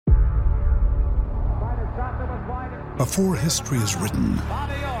Before history is written,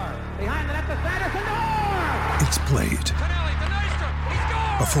 it's played.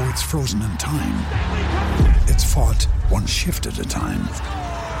 Before it's frozen in time, it's fought one shift at a time.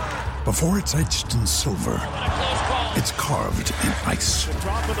 Before it's etched in silver, it's carved in ice.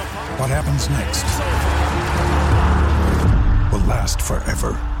 What happens next will last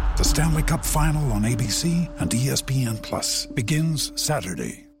forever. The Stanley Cup Final on ABC and ESPN Plus begins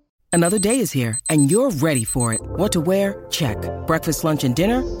Saturday. Another day is here, and you're ready for it. What to wear? Check. Breakfast, lunch, and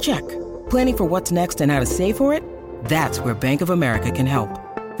dinner? Check. Planning for what's next and how to save for it? That's where Bank of America can help.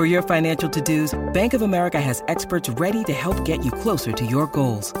 For your financial to-dos, Bank of America has experts ready to help get you closer to your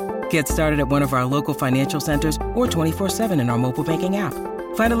goals. Get started at one of our local financial centers or 24/7 in our mobile banking app.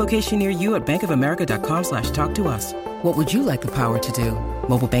 Find a location near you at bankofamerica.com/talktous. What would you like the power to do?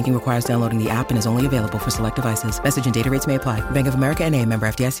 Mobile banking requires downloading the app and is only available for select devices. Message and data rates may apply. Bank of America N.A., member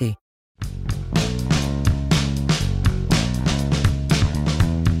FDIC.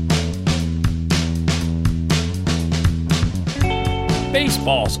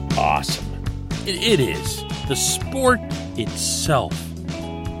 Baseball's awesome. It is. The sport itself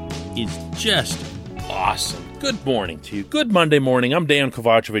is just awesome. Good morning to you. Good Monday morning. I'm Dan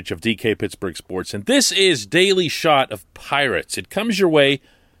Kovacevic of DK Pittsburgh Sports, and this is Daily Shot of Pirates. It comes your way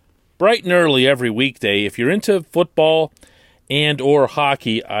bright and early every weekday. If you're into football and or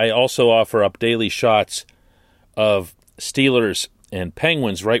hockey, I also offer up daily shots of Steelers and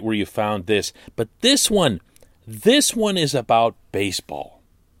Penguins right where you found this. But this one is about baseball.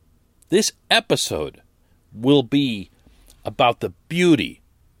 This episode will be about the beauty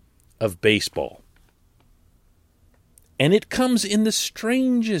of baseball. And it comes in the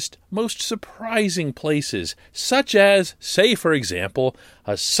strangest, most surprising places, such as, say, for example,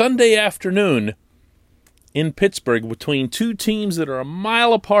 a Sunday afternoon in Pittsburgh between two teams that are a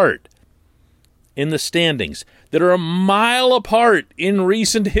mile apart in the standings, that are a mile apart in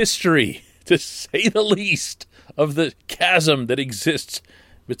recent history, to say the least, of the chasm that exists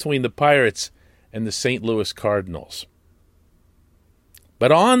between the Pirates and the St. Louis Cardinals.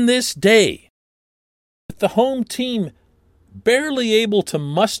 But on this day, with the home team barely able to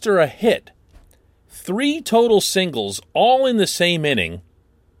muster a hit, 3 total singles, all in the same inning,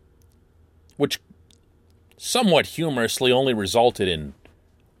 which somewhat humorously only resulted in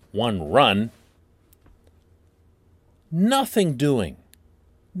 1 run. Nothing doing.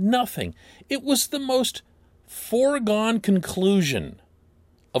 Nothing. It was the most foregone conclusion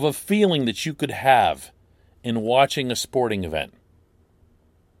of a feeling that you could have in watching a sporting event.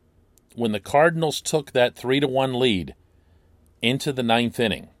 When the Cardinals took that 3-1 lead into the 9th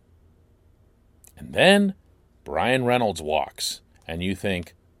inning, and then Brian Reynolds walks, and you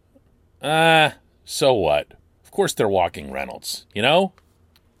think, so what? Of course they're walking Reynolds, you know?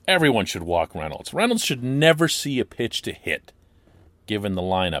 Everyone should walk Reynolds. Reynolds should never see a pitch to hit, given the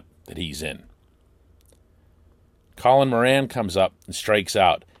lineup that he's in. Colin Moran comes up and strikes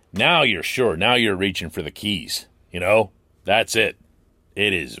out. Now you're sure. Now you're reaching for the keys. You know? That's it.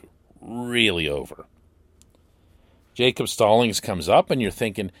 It is really over. Jacob Stallings comes up, and you're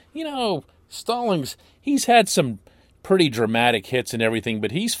thinking, Stallings, he's had some pretty dramatic hits and everything,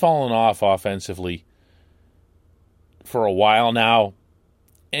 but he's fallen off offensively for a while now,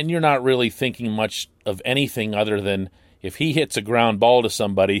 and you're not really thinking much of anything other than if he hits a ground ball to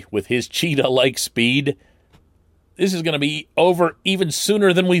somebody with his cheetah-like speed, this is going to be over even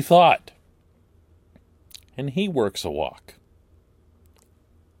sooner than we thought. And he works a walk.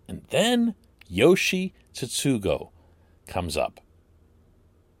 And then Yoshi Tsutsugo comes up.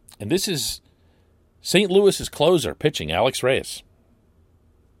 And this is St. Louis's closer pitching, Alex Reyes.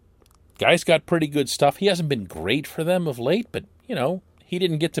 Guy's got pretty good stuff. He hasn't been great for them of late, but, he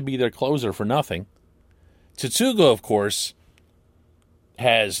didn't get to be their closer for nothing. Tsutsugo, of course,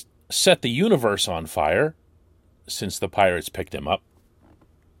 has set the universe on fire since the Pirates picked him up.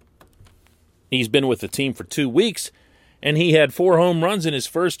 He's been with the team for 2 weeks, and he had 4 home runs in his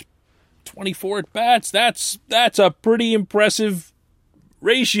first 24 at-bats. That's a pretty impressive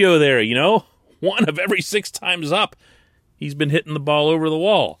ratio there, 1 of every 6 times up, he's been hitting the ball over the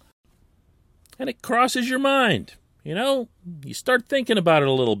wall. And it crosses your mind, you start thinking about it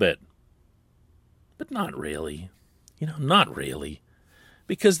a little bit. But not really, not really.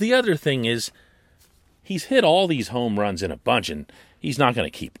 Because the other thing is, he's hit all these home runs in a bunch, and he's not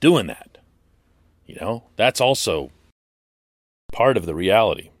going to keep doing that. That's also part of the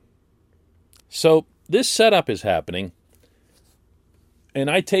reality. So this setup is happening, and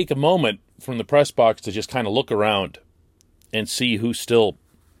I take a moment from the press box to just kind of look around and see who still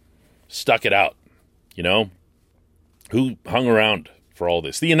stuck it out, who hung around for all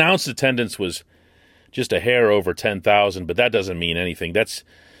this. The announced attendance was just a hair over 10,000, but that doesn't mean anything. That's,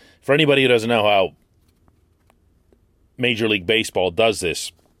 for anybody who doesn't know how Major League Baseball does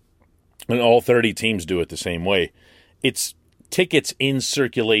this, and all 30 teams do it the same way, it's tickets in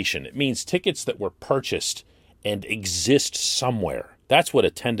circulation. It means tickets that were purchased and exist somewhere. That's what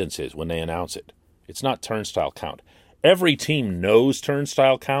attendance is when they announce it. It's not turnstile count. Every team knows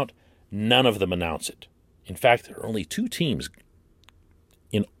turnstile count. None of them announce it. In fact, there are only 2 teams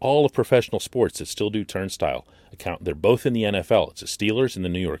in all of professional sports that still do turnstile account. They're both in the NFL. It's the Steelers and the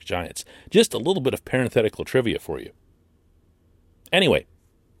New York Giants. Just a little bit of parenthetical trivia for you. Anyway,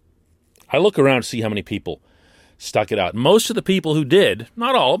 I look around to see how many people stuck it out. Most of the people who did,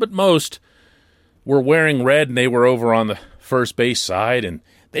 not all, but most, were wearing red, and they were over on the first base side, and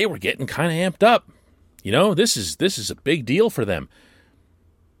they were getting kind of amped up. You know, this is a big deal for them.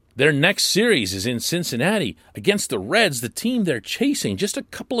 Their next series is in Cincinnati against the Reds, the team they're chasing, just a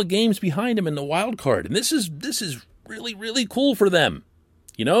couple of games behind them in the wild card. And this is really, really cool for them.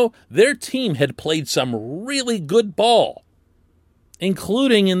 You know, their team had played some really good ball,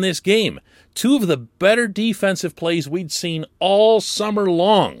 including in this game. 2 of the better defensive plays we'd seen all summer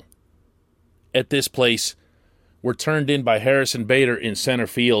long at this place were turned in by Harrison Bader in center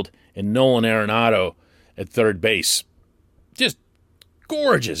field and Nolan Arenado at third base. Just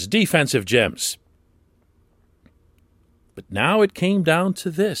gorgeous defensive gems. But now it came down to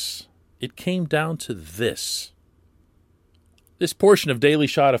this. It came down to this. This portion of Daily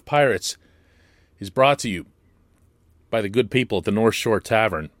Shot of Pirates is brought to you by the good people at the North Shore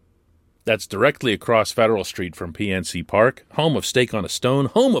Tavern. That's directly across Federal Street from PNC Park, home of Steak on a Stone,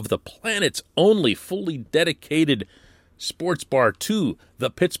 home of the planet's only fully dedicated sports bar to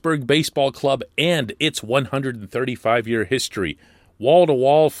the Pittsburgh Baseball Club and its 135-year history.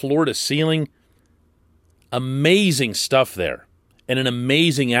 Wall-to-wall, floor-to-ceiling. Amazing stuff there. And an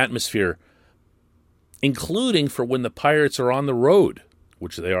amazing atmosphere, including for when the Pirates are on the road,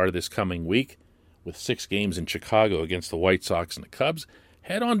 which they are this coming week, with 6 games in Chicago against the White Sox and the Cubs.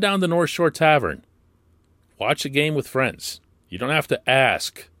 Head on down to North Shore Tavern. Watch a game with friends. You don't have to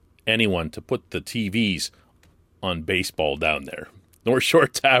ask anyone to put the TVs on baseball down there. North Shore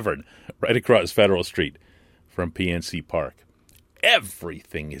Tavern, right across Federal Street from PNC Park.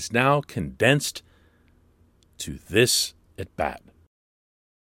 Everything is now condensed to this at bat.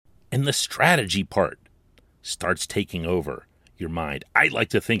 And the strategy part starts taking over your mind. I like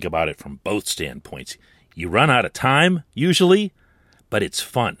to think about it from both standpoints. You run out of time, usually, but it's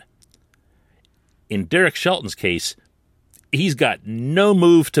fun. In Derek Shelton's case, he's got no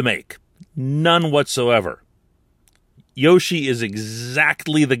move to make. None whatsoever. Yoshi is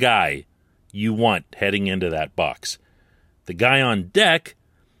exactly the guy you want heading into that box. The guy on deck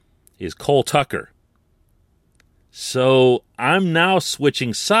is Cole Tucker. So I'm now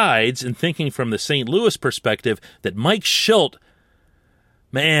switching sides and thinking from the St. Louis perspective that Mike Shildt,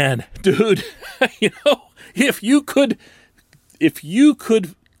 man, dude, you know, if you could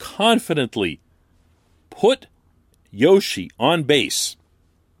confidently put Yoshi on base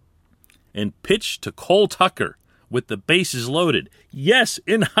and pitch to Cole Tucker with the bases loaded, yes,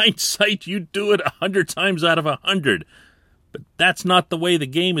 in hindsight, you'd do it 100 times out of 100. But that's not the way the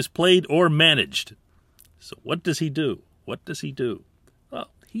game is played or managed. So what does he do? What does he do?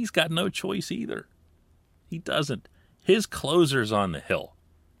 Well, he's got no choice either. He doesn't. His closer's on the hill.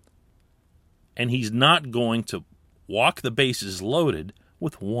 And he's not going to walk the bases loaded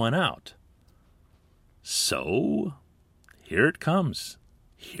with 1 out. So, here it comes.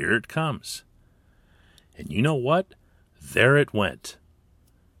 Here it comes. And you know what? There it went.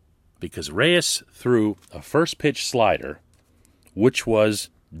 Because Reyes threw a first pitch slider, which was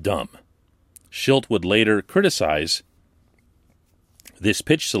dumb. Shildt would later criticize this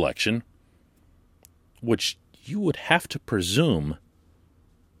pitch selection, which you would have to presume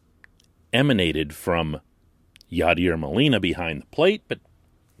emanated from Yadier Molina behind the plate, but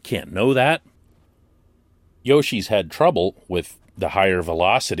can't know that. Yoshi's had trouble with the higher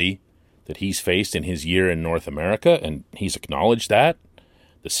velocity that he's faced in his year in North America, and he's acknowledged that.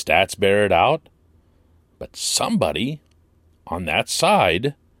 The stats bear it out. But somebody on that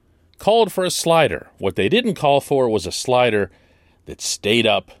side called for a slider. What they didn't call for was a slider that stayed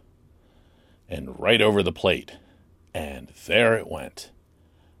up and right over the plate. And there it went.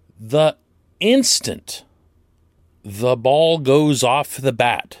 The instant the ball goes off the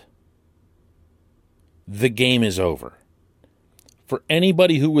bat, the game is over. For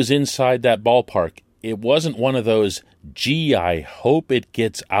anybody who was inside that ballpark, it wasn't one of those, gee, I hope it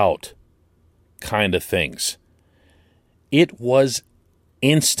gets out kind of things. It was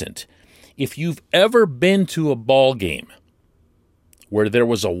instant. If you've ever been to a ball game where there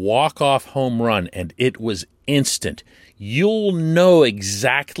was a walk-off home run and it was instant, you'll know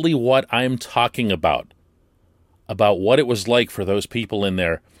exactly what I'm talking about what it was like for those people in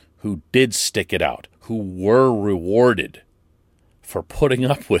there who did stick it out, who were rewarded for putting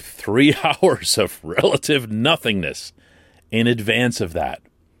up with 3 hours of relative nothingness in advance of that.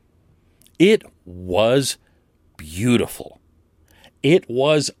 It was beautiful. It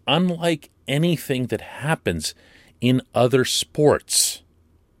was unlike anything that happens in other sports.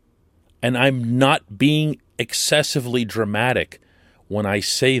 And I'm not being excessively dramatic when I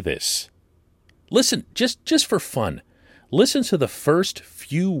say this. Listen, just for fun, listen to the first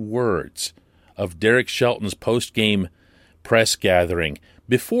few words of Derek Shelton's post-game press gathering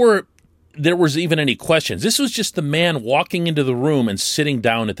before there was even any questions. This was just the man walking into the room and sitting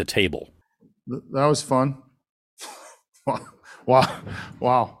down at the table. That was fun.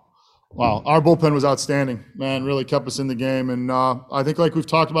 Wow. Our bullpen was outstanding, man. Really kept us in the game. And I think, like we've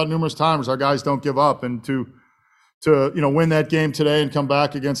talked about numerous times, our guys don't give up. And to win that game today and come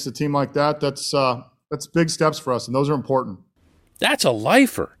back against a team like that, that's big steps for us, and those are important. That's a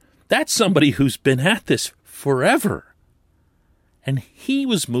lifer. That's somebody who's been at this forever. And he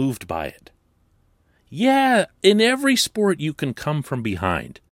was moved by it. Yeah, in every sport you can come from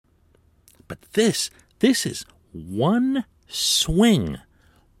behind. But this is one swing,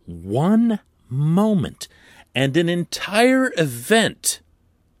 one moment, and an entire event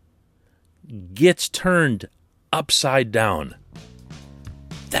gets turned upside down.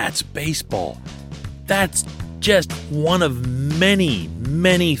 That's baseball. That's just one of many,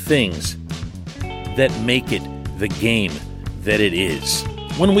 many things that make it the game that it is.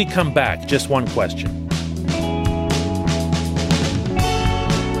 When we come back, just one question.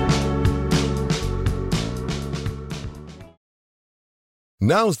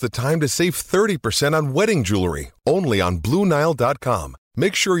 Now's the time to save 30% on wedding jewelry, only on BlueNile.com.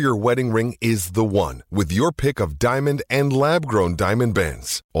 Make sure your wedding ring is the one with your pick of diamond and lab-grown diamond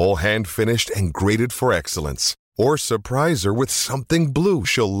bands, all hand-finished and graded for excellence. Or surprise her with something blue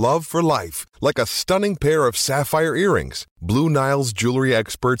she'll love for life, like a stunning pair of sapphire earrings. Blue Nile's jewelry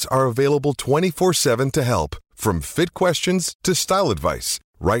experts are available 24/7 to help, from fit questions to style advice.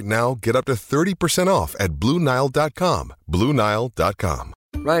 Right now, get up to 30% off at BlueNile.com. BlueNile.com.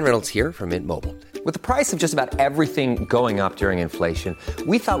 Ryan Reynolds here from Mint Mobile. With the price of just about everything going up during inflation,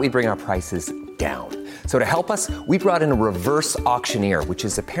 we thought we'd bring our prices down. So to help us, we brought in a reverse auctioneer, which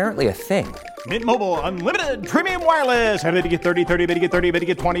is apparently a thing. Mint Mobile Unlimited Premium Wireless. How to get 30, 30, bit to get 30, bit to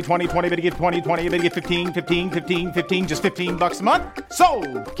get 20, 20, 20, bit to get 20, 20, bit to get 15, 15, 15, 15, just $15 a month?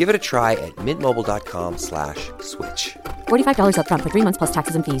 Sold! Give it a try at mintmobile.com/switch. $45 up front for 3 months plus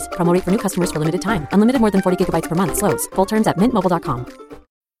taxes and fees. Promo rate for new customers for limited time. Unlimited more than 40 gigabytes per month. Slows full terms at mintmobile.com.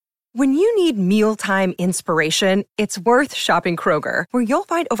 When you need mealtime inspiration, it's worth shopping Kroger, where you'll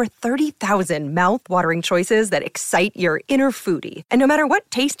find over 30,000 mouth-watering choices that excite your inner foodie. And no matter what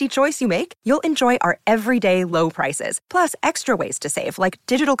tasty choice you make, you'll enjoy our everyday low prices, plus extra ways to save, like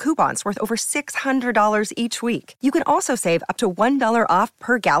digital coupons worth over $600 each week. You can also save up to $1 off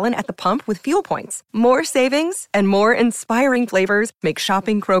per gallon at the pump with fuel points. More savings and more inspiring flavors make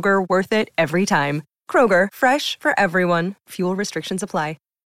shopping Kroger worth it every time. Kroger, fresh for everyone. Fuel restrictions apply.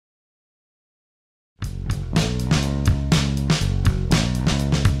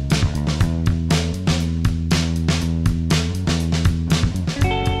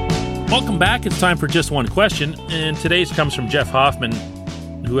 Welcome back. It's time for Just One Question, and today's comes from Jeff Hoffman,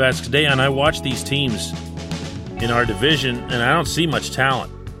 who asks, Dayon, I watch these teams in our division, and I don't see much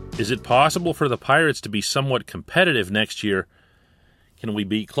talent. Is it possible for the Pirates to be somewhat competitive next year? Can we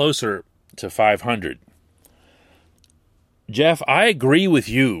be closer to 500? Jeff, I agree with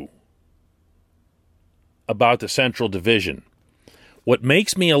you about the Central Division. What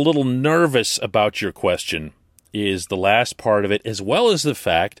makes me a little nervous about your question is the last part of it, as well as the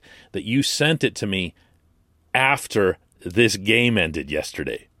fact that you sent it to me after this game ended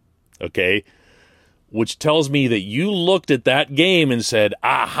yesterday, okay? Which tells me that you looked at that game and said,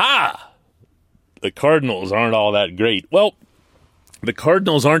 aha, the Cardinals aren't all that great. Well, the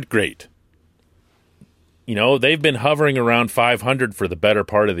Cardinals aren't great. You know, they've been hovering around 500 for the better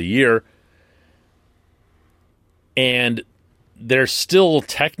part of the year, and they're still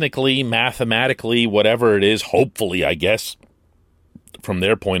technically, mathematically, whatever it is, hopefully, I guess, from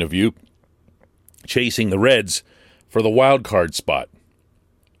their point of view, chasing the Reds for the wild card spot.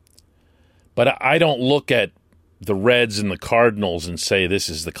 But I don't look at the Reds and the Cardinals and say this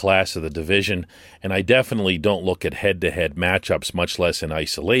is the class of the division, and I definitely don't look at head-to-head matchups, much less in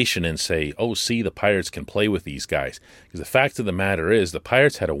isolation, and say, oh, see, the Pirates can play with these guys. Because the fact of the matter is the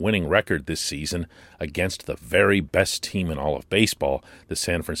Pirates had a winning record this season against the very best team in all of baseball, the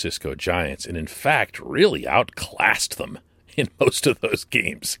San Francisco Giants, and in fact really outclassed them in most of those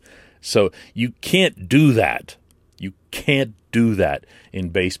games. So you can't do that. You can't do that in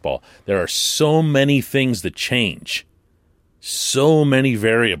baseball. There are so many things that change, so many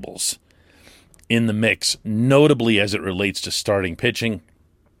variables in the mix, notably as it relates to starting pitching,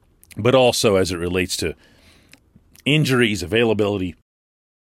 but also as it relates to injuries, availability,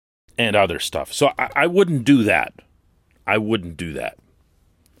 and other stuff. So I wouldn't do that. I wouldn't do that.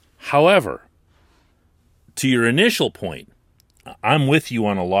 However, to your initial point, I'm with you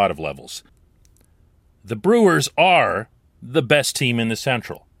on a lot of levels. The Brewers are the best team in the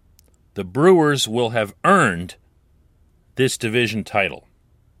Central. The Brewers will have earned this division title.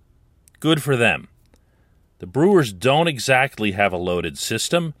 Good for them. The Brewers don't exactly have a loaded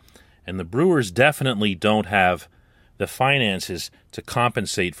system, and the Brewers definitely don't have the finances to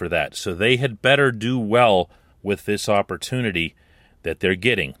compensate for that. So they had better do well with this opportunity that they're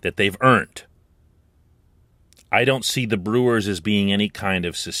getting, that they've earned. I don't see the Brewers as being any kind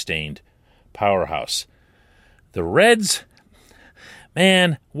of sustained powerhouse. The Reds,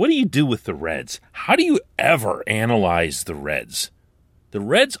 man, what do you do with the Reds? How do you ever analyze the Reds? The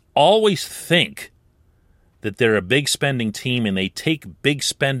Reds always think that they're a big spending team and they take big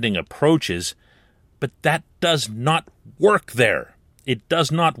spending approaches, but that does not work there. It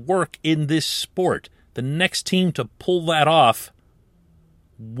does not work in this sport. The next team to pull that off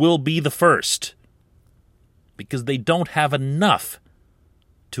will be the first, because they don't have enough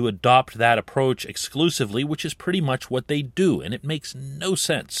to adopt that approach exclusively, which is pretty much what they do, and it makes no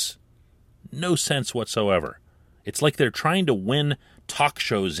sense. No sense whatsoever. It's like they're trying to win talk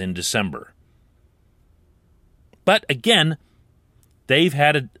shows in December. But again, they've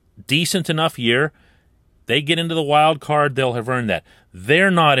had a decent enough year. They get into the wild card, they'll have earned that.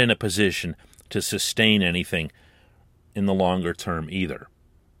 They're not in a position to sustain anything in the longer term either.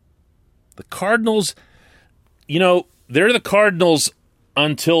 The Cardinals, they're the Cardinals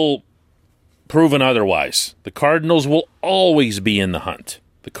until proven otherwise. The Cardinals will always be in the hunt.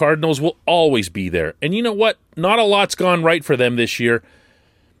 The Cardinals will always be there. And you know what? Not a lot's gone right for them this year.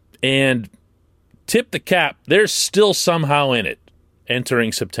 And tip the cap, they're still somehow in it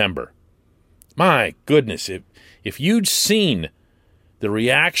entering September. My goodness, if you'd seen the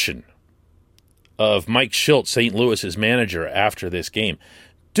reaction of Mike Shildt, St. Louis's manager, after this game,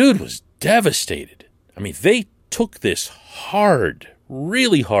 dude was devastated. I mean, they took this hard,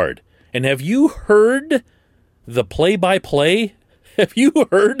 really hard. And have you heard the play-by-play? Have you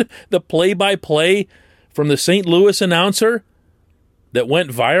heard the play-by-play from the St. Louis announcer that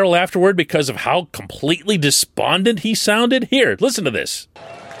went viral afterward because of how completely despondent he sounded? Here, listen to this.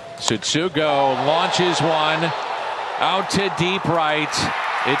 Tsutsugo launches one out to deep right.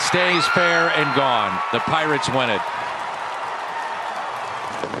 It stays fair and gone. The Pirates win it.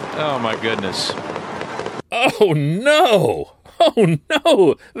 Oh, my goodness. Oh, no. Oh,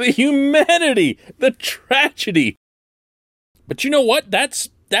 no. The humanity. The tragedy. But you know what? That's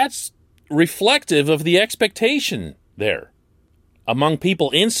reflective of the expectation there among people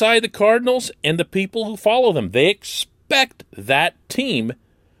inside the Cardinals and the people who follow them. They expect that team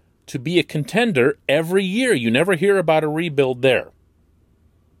to be a contender every year. You never hear about a rebuild there.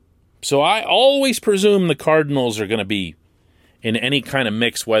 So I always presume the Cardinals are going to be in any kind of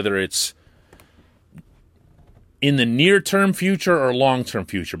mix, whether it's in the near-term future or long-term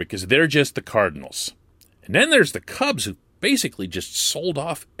future, because they're just the Cardinals. And then there's the Cubs, who basically just sold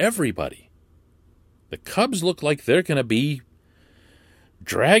off everybody. The Cubs look like they're going to be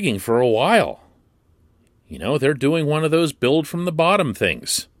dragging for a while. They're doing one of those build-from-the-bottom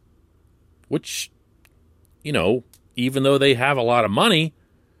things, which, even though they have a lot of money,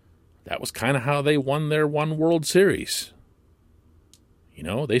 that was kind of how they won their one World Series.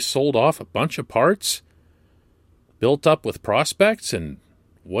 They sold off a bunch of parts, built up with prospects, and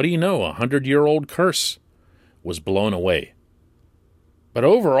what do you know, 100-year-old curse was blown away. But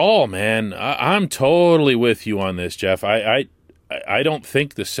overall, man, I'm totally with you on this, Jeff. I don't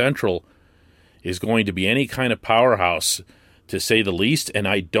think the Central is going to be any kind of powerhouse, to say the least, and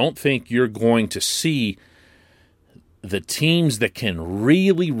I don't think you're going to see the teams that can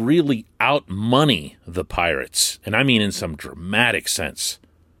really, really out-money the Pirates, and I mean in some dramatic sense,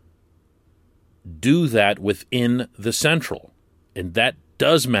 do that within the Central. And that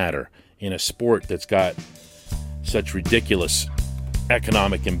does matter in a sport that's got such ridiculous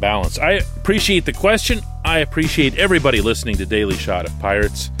economic imbalance? I appreciate the question. I appreciate everybody listening to Daily Shot of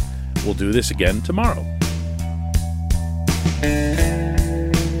Pirates. We'll do this again tomorrow.